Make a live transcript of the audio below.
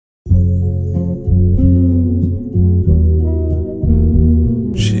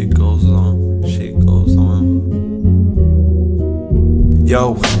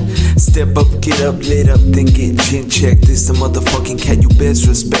Yo, step up, get up, lit up, then get chin checked. This the motherfucking cat you best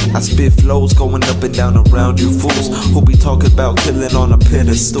respect. I spit flows going up and down around you fools who be talking about killing on a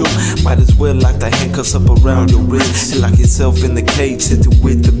pedestal. Might as well lock the handcuffs up around your wrist and lock yourself in the cage, hit it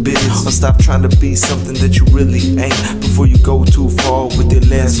with the bit. Or stop trying to be something that you really ain't before you go too far with your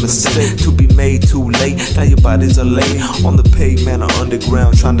last mistake. To be made too late, now your bodies are laid on the pavement or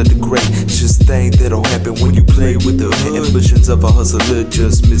underground trying to degrade. It's just a thing that'll happen when you play with the ambitions of a hustler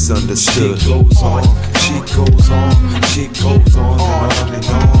just misunderstood. She goes on, she goes on, she goes on and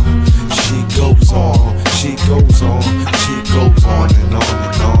on. She goes on, she goes on, she goes on and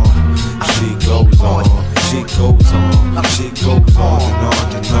on. She goes on, she goes on, she goes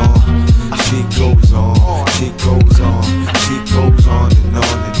on and on. She goes on, she goes on, she goes on and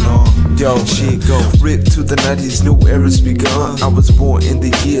on. Yo, she go rip to the 90s, new era's begun. I was born in the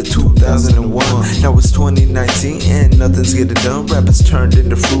year 2001. Now it's 2019 and nothing's getting done. Rappers turned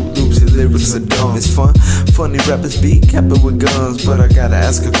into Fruit Loops, the lyrics are dumb. It's fun, funny rappers be capping with guns. But I gotta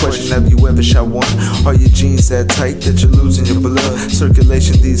ask a question, have you ever shot one? Are your jeans that tight that you're losing your blood?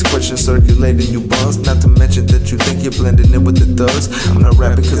 Circulation, these questions circulating you buzz. Not to mention that you think you're blending in with the thugs. I'm not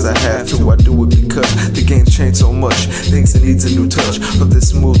rapping cause I have to, I do it because the game's changed so much. Thinks it needs a new touch of this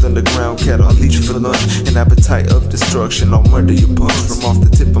smooth underground cat. I'll lead you for lunch, an appetite of destruction. I'll murder your punch from off the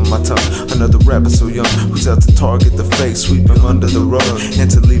tip of my tongue. Another rapper so young who's out to target the fake, sweep him under the rug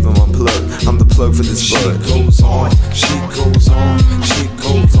and to leave him unplugged. I'm the plug for this bud. She goes on, she goes on, she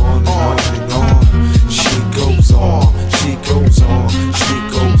goes on and on. She goes on, she goes on, she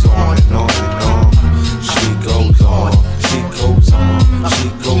goes on and on. She goes on, she goes on, she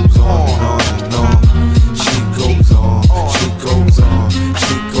goes on and on. She goes on, she goes on,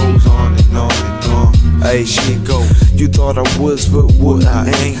 she goes on and on. Hey, she go. You thought I was, but what I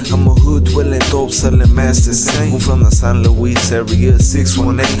ain't. I'm a hood dwelling, dope selling master saint. Moved from the San Luis area,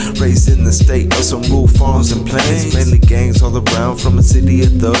 618. Raised in the state of some roof farms and plains. Mainly gangs all around from a city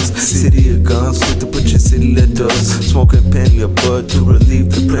of thugs, city of guns. Quick to put your city lit dust. Smoking plenty of bud to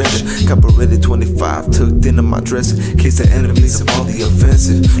relieve the pressure. Copper-rated 25 tucked into my dressing. In case the enemies of all the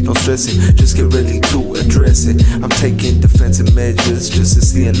offensive. No stressing, just get ready to address it. I'm taking defensive measures just to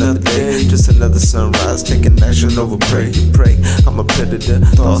see another day. Just another sunrise, taking action over pray. I'm a predator,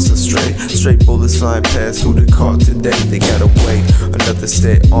 thoughts are straight bullets flying past who they caught today. They gotta wait another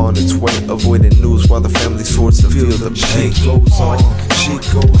step on its way, avoiding news while the family's forced to feel the pain. She goes on, she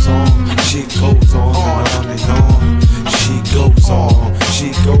goes